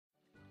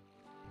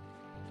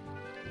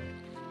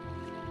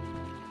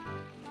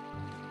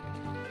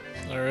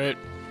Alright.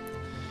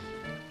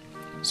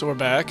 So we're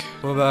back.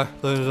 We're back.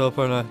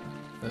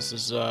 This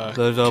is,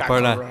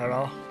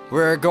 Kakariko.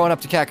 We're going up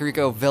to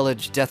Kakariko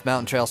Village Death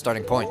Mountain Trail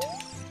starting point.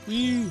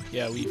 Woo!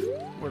 Yeah,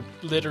 we're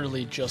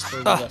literally just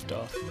where we left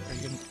off. Are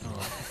you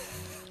gonna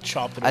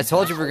chop it? I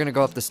told you we were gonna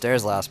go up the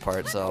stairs last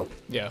part, so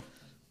yeah.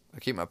 I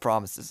keep my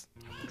promises.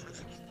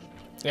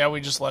 Yeah,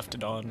 we just left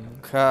it on.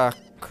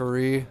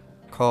 Kakariko.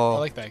 I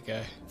like that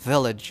guy.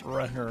 Village.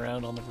 Running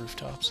around on the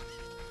rooftops.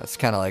 That's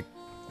kind of like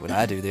what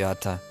I do the odd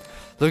time.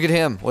 Look at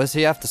him. What does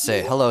he have to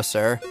say? Hello,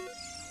 sir.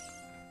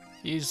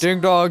 He's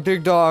Ding dong,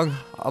 ding dong.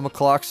 I'm a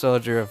clock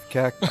soldier of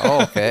Kak.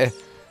 Oh, okay.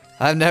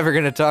 I'm never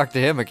gonna talk to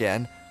him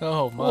again.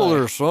 Oh my. Well,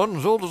 there,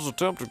 son. Zelda's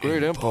attempted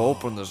great imp to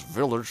open this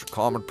village of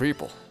common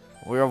people.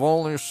 We have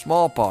only a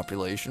small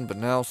population, but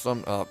now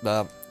some.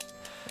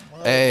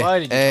 Hey, why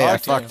did you I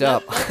talk to fucked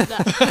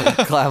him?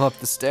 up. Climb up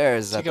the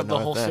stairs. Take at up the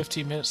whole north end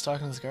 15 minutes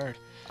talking to this guard.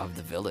 of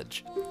the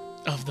village.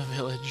 Of the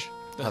village.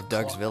 The Of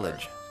Doug's clock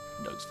village.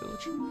 guard. Doug's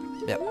village.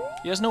 Yep.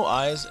 He has no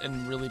eyes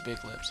and really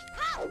big lips.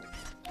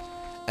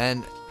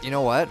 And you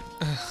know what?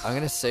 I'm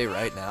gonna say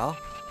right now,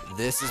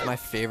 this is my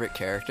favorite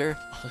character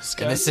This in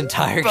guy. this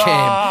entire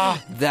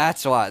Ah! game.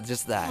 That's why.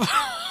 Just that.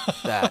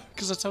 That.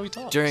 Because that's how he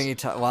talks.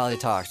 While he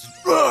talks.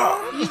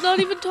 He's not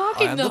even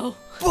talking I'm though.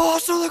 the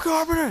boss of the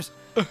carpenters.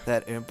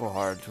 That imp will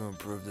hard to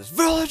improve this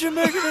village and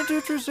make it into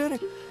a true city.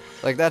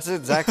 Like, that's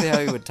exactly how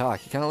he would talk.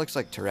 He kind of looks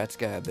like Tourette's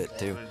guy a bit,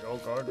 too.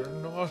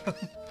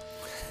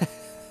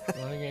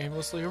 Running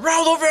aimlessly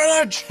around the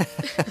village!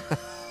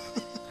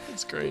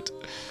 It's great.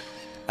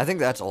 I think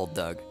that's old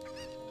Doug.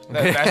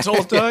 That's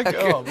old Doug?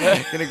 Yeah, Oh, man.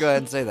 I'm gonna go ahead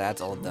and say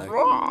that's old Doug.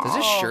 Does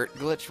his shirt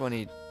glitch when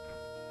he...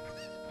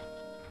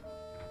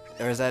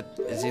 Or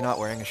is he not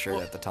wearing a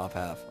shirt at the top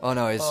half? Oh,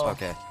 no, he's...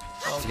 Okay.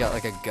 He's got,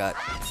 like, a gut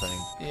thing.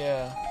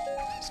 Yeah.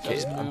 He's got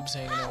his Okay, boobs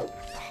hanging out.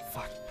 Oh,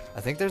 fuck.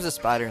 I think there's a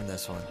spider in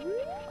this one.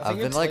 I've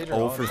been it's like later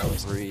 0 on, for though.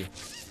 3.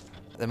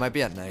 It might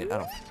be at night. I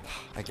don't.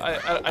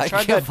 I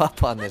tried give that.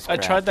 up on this. I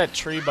crap. tried that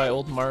tree by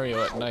old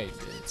Mario at night.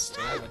 It's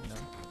still like no.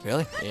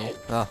 Really? Yeah.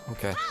 Oh,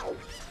 okay.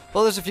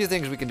 Well, there's a few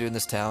things we can do in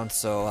this town,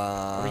 so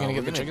Are we gonna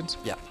get the chickens?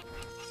 Yeah.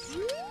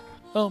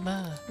 Oh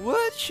my.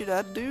 What should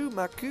I do,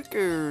 my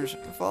cookers?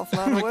 If I'll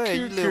fly My away,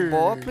 you little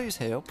boy, cooker.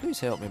 please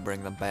help me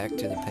bring them back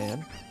to the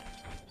pen.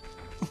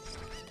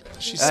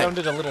 She Hey.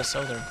 sounded a little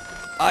southern.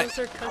 Those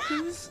are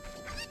cuckoos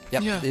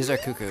Yep, Yeah. these are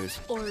cuckoos.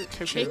 or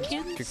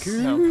chickens?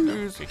 Cuckoos.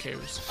 No,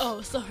 cuckoos.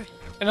 Oh, sorry.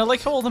 And I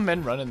like how all the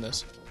men run in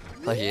this.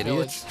 Like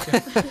Village. idiots.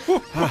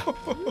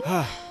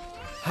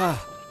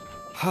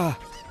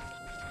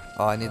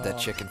 Oh, I need that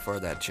chicken for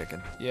that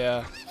chicken.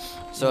 Yeah.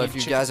 So need if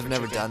you chicken guys for have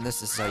never chicken. done this,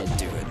 this is how you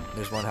do it.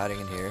 There's one hiding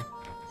in here.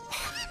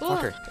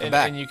 Fucker, come And,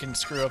 back. and you can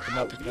screw up and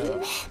not pick it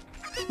up.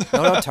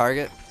 No,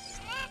 target.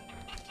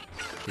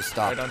 He's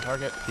stopped. Right on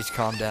target. He's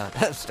calmed down.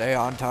 Stay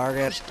on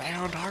target. Stay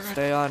on target.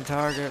 Stay on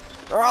target.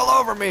 They're all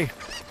over me.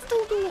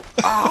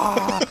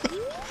 Ah!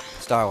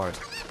 Star Wars.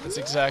 That's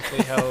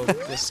exactly how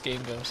this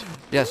game goes.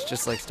 Yes,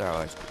 just like Star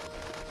Wars.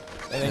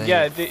 And then, then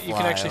yeah, you you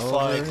can actually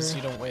fly over. because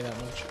you don't weigh that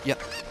much.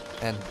 Yep.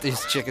 And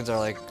these chickens are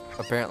like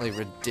apparently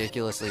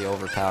ridiculously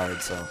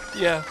overpowered. So.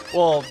 Yeah.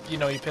 Well, you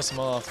know, you piss them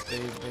off. They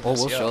Oh, piss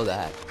we'll you show off.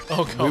 that.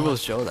 Oh, God. We will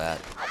show that.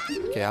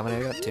 Okay, how many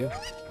I got? 2.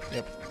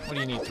 Yep. What do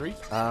you need? 3?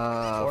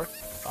 4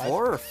 5?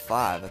 or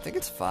 5. I think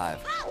it's 5.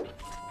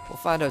 We'll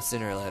find out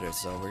sooner or later.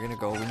 So we're gonna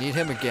go. We need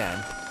him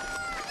again.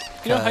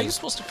 You know, how are you 'cause-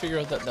 supposed to figure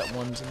out that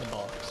one's in the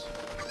box?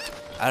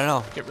 I don't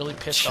know. Get really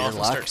pissed Sheer off and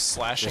luck. start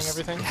slashing Just-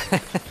 everything?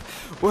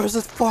 Where's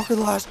this fucking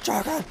last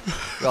chicken?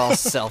 You're all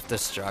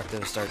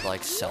self-destructive, start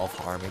like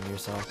self-harming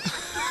yourself.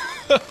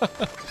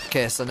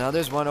 Okay, so now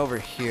there's one over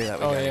here that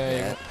we Oh, gotta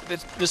yeah.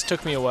 get. This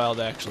took me a while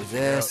to actually Do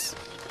figure this,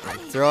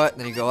 throw it,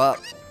 then you go up,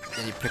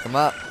 then you pick them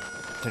up,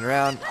 turn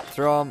around,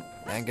 throw them,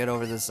 and get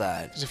over to the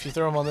side. Because if you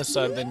throw them on this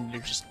side, then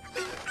you're just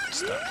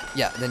stuck.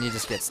 Yeah, then you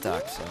just get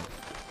stuck, so.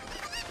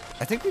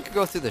 I think we could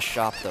go through the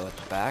shop though at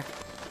the back.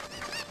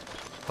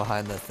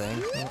 Behind the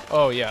thing.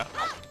 Oh, yeah.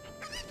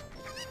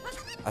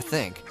 I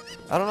think.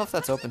 I don't know if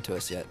that's open to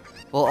us yet.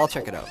 Well, I'll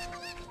check it out.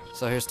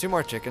 So here's 2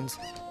 more chickens.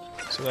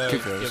 So that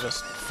would Cuckoos. give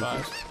us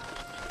 5.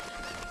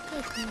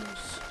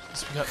 Cuckoos.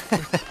 So we got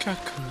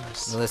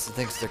cuckoos. Melissa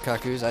thinks they're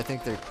cuckoos. I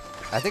think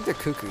they're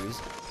cuckoos.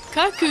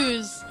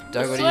 Cuckoos.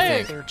 Doug, what do you Swear.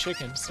 think? They're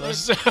chickens. So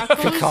It's that's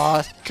Cacaws.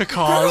 cacaws.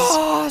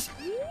 Cacaws.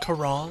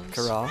 Cacaws.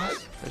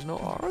 Cacaws. There's no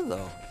R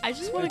though. I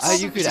just want to Oh, call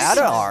you them could add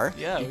an chickens. R.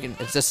 Yeah, You we- can.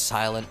 It's a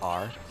silent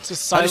R. It's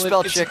a How do silent. you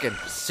spell it's, chicken?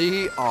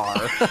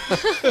 C-R.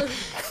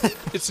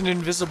 It's an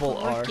invisible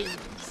R.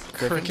 Crickens.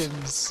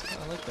 Crickens.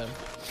 I like them.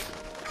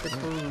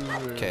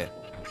 Cuckoo. Okay.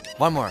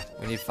 One more.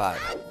 We need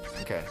 5.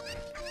 Okay.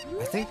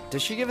 I think.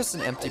 Does she give us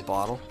an empty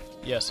bottle?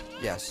 Yes,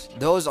 Yes.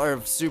 Those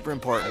are super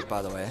important,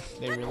 by the way.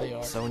 they really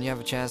are. So when you have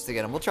a chance to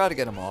get them, we'll try to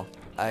get them all.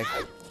 I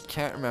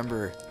can't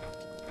remember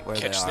where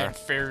Catch they them are.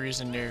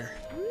 fairies in there.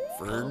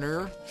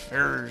 Ferner?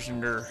 Fairies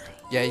in there.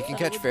 Yeah, you can That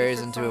catch would be fairies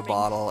for into a farming.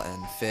 bottle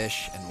and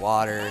fish and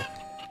water.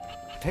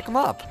 Pick them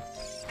up.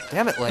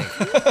 Damn it, Link.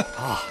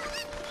 Oh.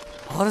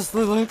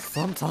 Honestly, Link,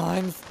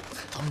 sometimes.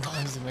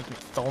 Sometimes they make me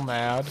so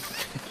mad.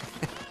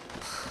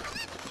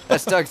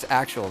 That's Doug's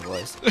actual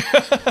voice.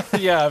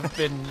 Yeah, I've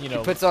been, He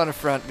puts on a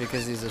front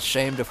because he's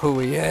ashamed of who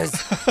he is.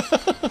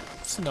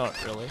 It's not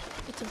really.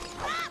 It's okay.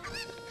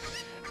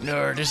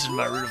 No, this is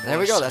my real voice. There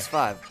we go, that's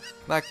 5.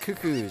 My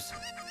cuckoos.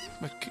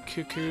 My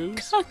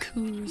cuckoos.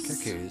 Cuckoos.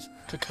 Cuckoos.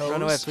 Cacos.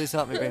 Run away, please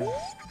help me, baby.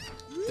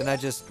 Didn't I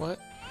just... What?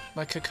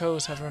 My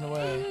cacos have run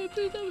away.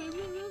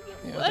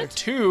 Yeah, What? they're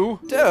 2.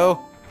 2?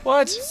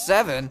 What?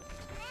 7?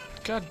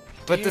 God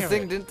But the damn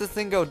thing, it. didn't the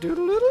thing go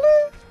doodle-doodle?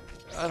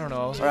 I don't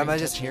know. I was Or am I paying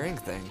just attention. hearing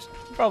things?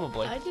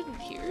 Probably. I didn't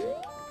hear it.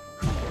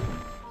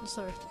 I'm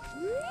sorry.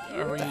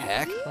 Are we the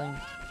heck? going-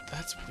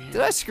 That's weird.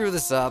 Did I screw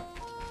this up?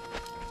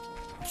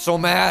 I'm so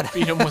mad.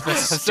 Beat him with a I'm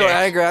stick. so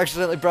angry, I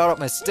accidentally brought up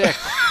my stick.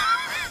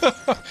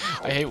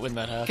 I hate when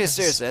that happens. Okay,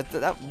 seriously,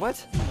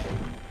 what?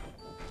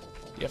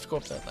 You have to go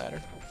up that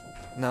ladder.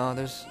 No,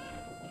 there's...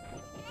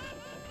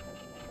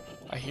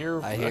 I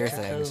hear I a hear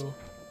cacao. things.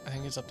 I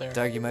think it's up there.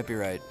 Doug, you might be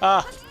right.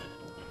 Ah!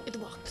 It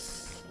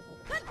walks.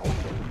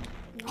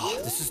 Oh,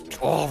 this is...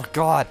 Oh,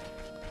 God.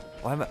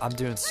 Why am I'm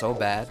doing so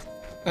bad.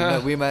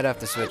 We might have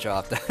to switch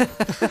off.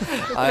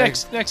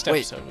 Next wait,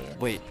 episode.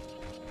 we are.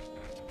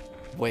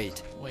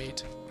 Wait.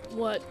 Wait.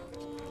 What?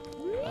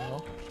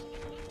 Oh.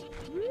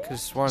 Could've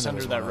sworn It's there under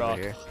was that one rock.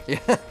 over here.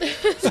 Yeah.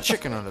 There's a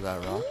chicken under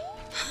that rock.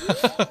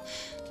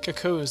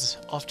 Cacos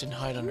often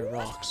hide under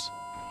rocks.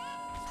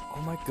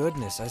 Oh my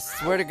goodness, I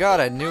swear to God,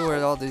 I knew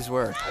where all these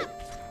were.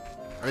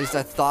 Or at least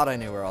I thought I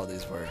knew where all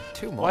these were.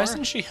 2 more? Why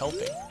isn't she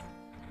helping?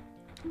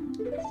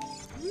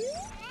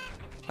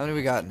 How many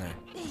we got in there?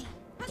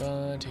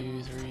 1,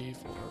 2, 3,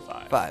 4,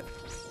 5. 5.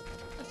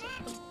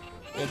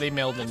 Yeah, they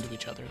meld into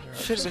each other. They're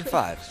Should have been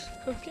 5.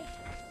 Okay.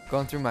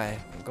 I'm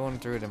going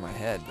through it in my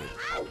head,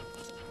 but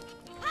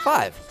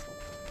 5.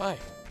 5.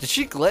 Did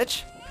she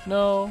glitch?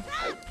 No.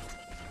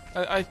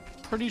 I'm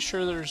pretty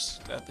sure there's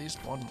at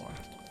least 1 more.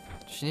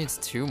 She needs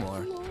 2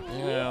 more.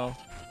 Yeah.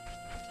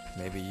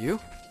 Maybe you?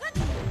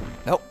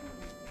 Nope.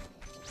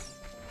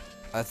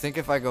 I think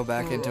if I go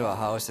back into a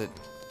house, it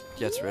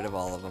gets rid of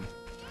all of them.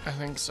 I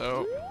think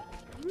so.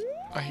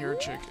 I hear a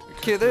chick.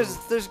 Okay,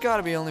 there's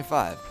gotta be only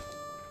 5.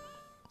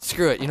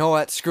 Screw it. You know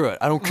what? Screw it.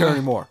 I don't care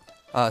anymore.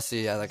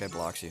 See, I think I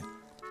blocks you.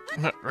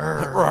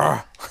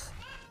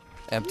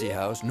 Empty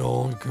house.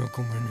 No, you can't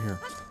come in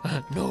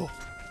here. No.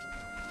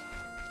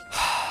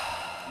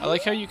 I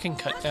like how you can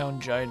cut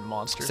down giant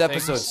monster This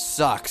episode things.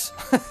 sucks.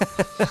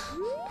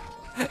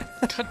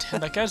 God damn,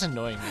 that guy's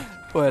annoying me.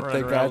 What,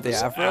 Running the guy around with the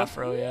this afro?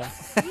 Afro, yeah.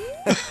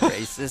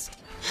 Racist.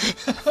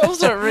 How's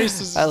that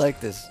racist? I like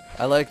this.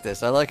 I like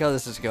this. I like how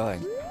this is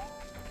going.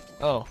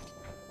 Oh,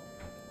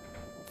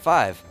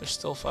 5. there's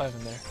still 5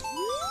 in there.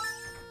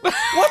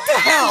 What the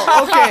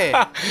hell?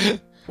 Okay.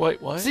 Wait,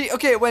 what? See,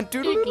 okay, it went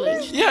doodle. It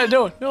glitched. Yeah,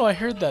 no, I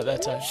heard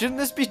that time. Shouldn't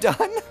this be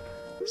done?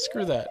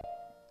 Screw that.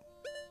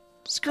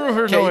 Screw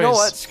her Okay, noise. you know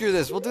what? Screw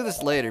this. We'll do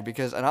this later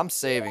because, and I'm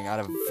saving out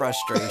of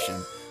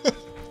frustration.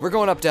 We're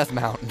going up Death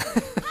Mountain.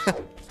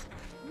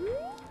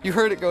 You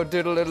heard it go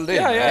doodle doodle doo.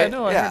 Yeah, I right?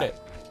 know, I heard it.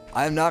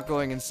 I'm not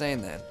going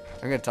insane then.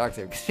 I'm gonna talk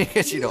to him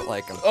because you don't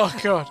like him. Oh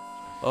god.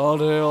 All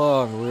day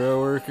long, we are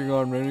working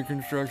on many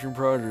construction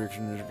projects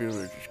in this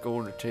village. It's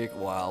going to take a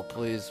while,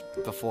 please.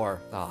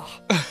 Before, our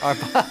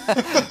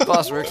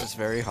boss works us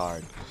very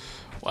hard.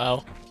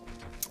 Wow.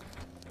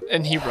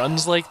 And he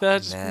runs like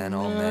that? Man,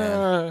 oh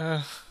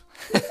man.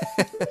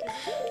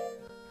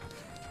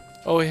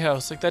 Oh yeah,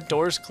 it's like that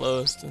door's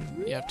closed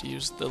and you have to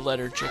use the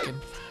letter chicken.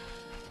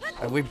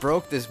 And we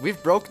broke this.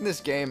 We've broken this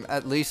game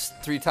at least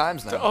 3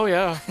 times now. Oh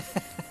yeah.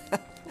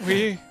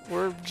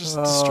 We're just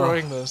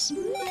destroying this.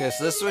 Okay,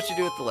 so this is what you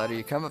do with the letter.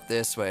 You come up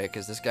this way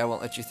because this guy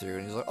won't let you through,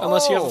 and he's like,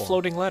 Unless you have a "Oh."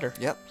 floating letter.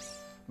 Yep,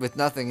 with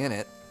nothing in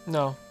it,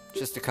 No.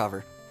 just a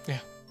cover. Yeah.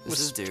 This with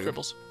is dude.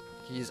 scribbles.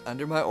 He's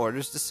under my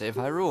orders to save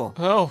Hyrule.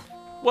 Oh.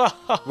 Wow.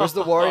 Where's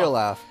the Wario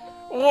laugh?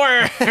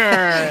 Where?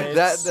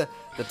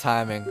 The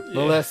timing.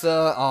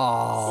 Melissa,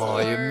 oh,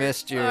 you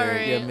missed your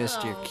Sorry. your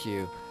Oh.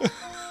 cue.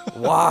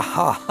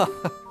 Wow.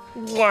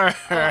 Where?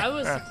 Oh, I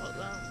was supposed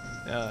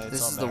to. Yeah, it's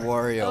This on is the there.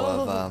 Wario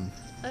of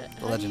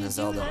The Legend of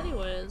Zelda.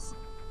 Anyways.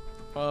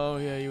 Oh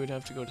yeah, you would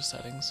have to go to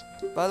settings.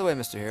 By the way,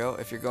 Mr. Hero,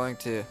 if you're going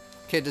to...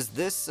 Okay, does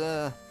this,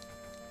 Oh,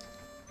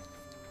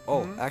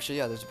 actually,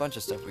 yeah, there's a bunch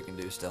of stuff we can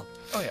do still.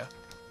 Oh yeah.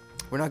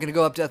 We're not going to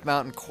go up Death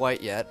Mountain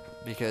quite yet,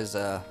 because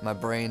my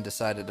brain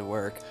decided to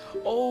work.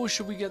 Oh,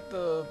 should we get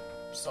the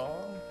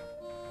song?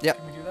 Yep.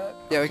 Can we do that?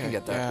 Yeah, we can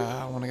get there.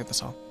 Yeah, I want to get the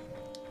song.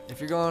 If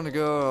you're going to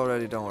go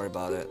already, don't worry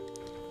about it.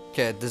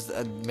 Okay,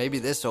 maybe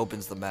this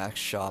opens the mask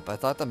shop. I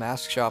thought the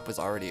mask shop was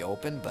already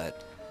open,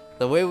 but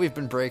the way we've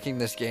been breaking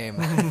this game...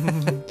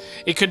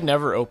 It could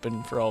never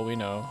open for all we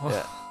know.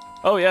 yeah,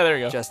 Oh yeah, there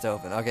you go. just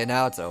open. Okay,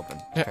 now it's open,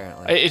 Yeah,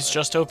 apparently. It's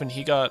just open.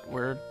 He got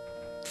word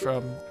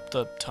from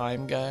the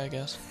time guy, I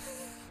guess.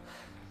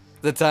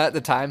 The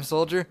time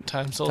soldier?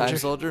 Time soldier. Time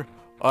soldier?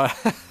 I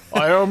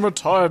am a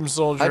time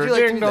soldier. How'd you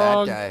like to Ding be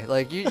dong. that guy?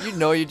 Like, you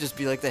know you'd just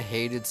be like the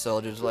hated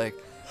soldiers, like,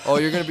 oh,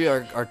 you're gonna be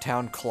our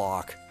town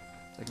clock.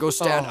 Like, go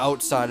stand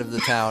outside of the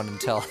town and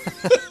tell...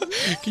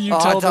 Can you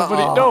tell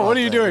nobody? No, what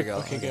are you there we doing? go.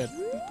 Okay, good.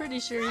 I'm pretty pretty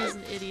sure he's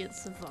an idiot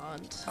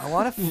savant. I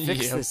want to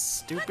fix Yep. this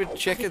stupid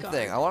chicken God.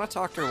 thing. I want to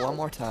talk to her one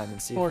more time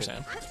and see. Poor if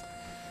Sam.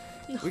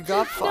 We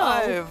got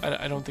 5.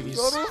 I don't think he's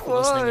Got a listening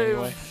 5.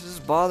 anyway. This is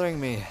bothering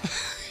me.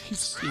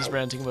 He's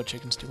ranting about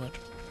chickens too much.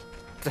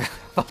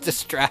 I'm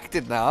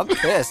distracted now. I'm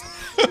pissed.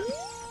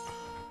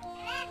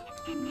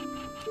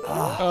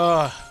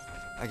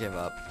 I give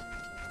up.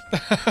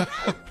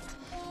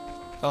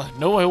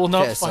 No, I will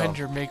not Okay, so- find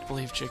your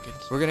make-believe chickens.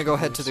 We're gonna go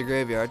head to the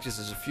graveyard because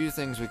there's a few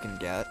things we can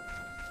get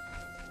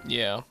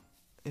Yeah.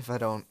 if I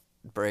don't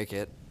break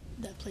it.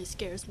 That place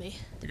scares me.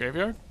 The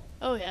graveyard?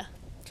 Oh yeah.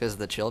 Because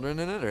the children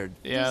in it, or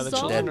Yeah, the zombies.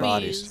 children. Dead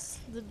bodies.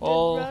 The dead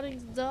Oh.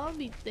 rotting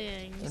zombie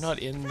things. They're not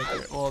in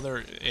the well, they're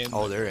in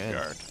oh, the they're in.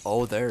 graveyard.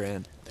 Oh, they're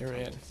in. They're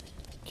in.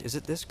 Is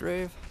it this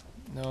grave?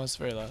 No, it's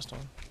the very last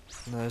one.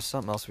 No, there's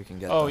something else we can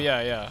get. Oh though.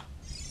 yeah, yeah.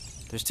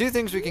 There's 2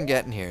 things we can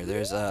get in here.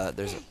 There's a.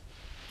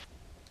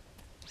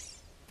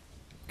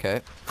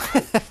 Okay.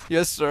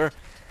 Yes, sir.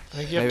 I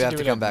think you have Maybe to I have do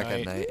to it come back night.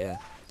 at night. Yeah.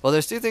 Well,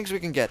 there's 2 things we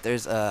can get.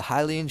 There's a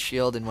Hylian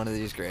shield in one of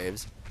these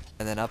graves,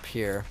 and then up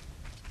here,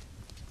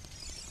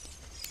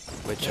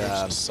 which There's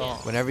a song.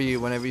 whenever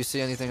you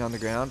see anything on the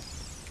ground,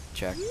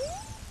 check.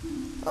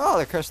 Oh,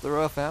 the crest of the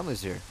royal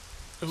family's here.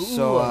 Ooh,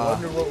 So, I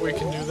wonder what we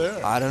can do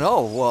there. I don't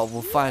know. Well,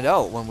 we'll find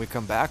out when we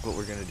come back what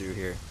we're gonna do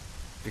here,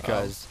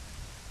 because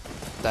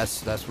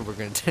that's what we're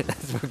gonna do.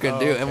 That's what we're gonna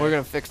do, and okay. we're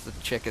gonna fix the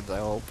chickens. I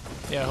hope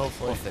Yeah,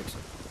 hopefully. we'll fix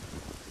it.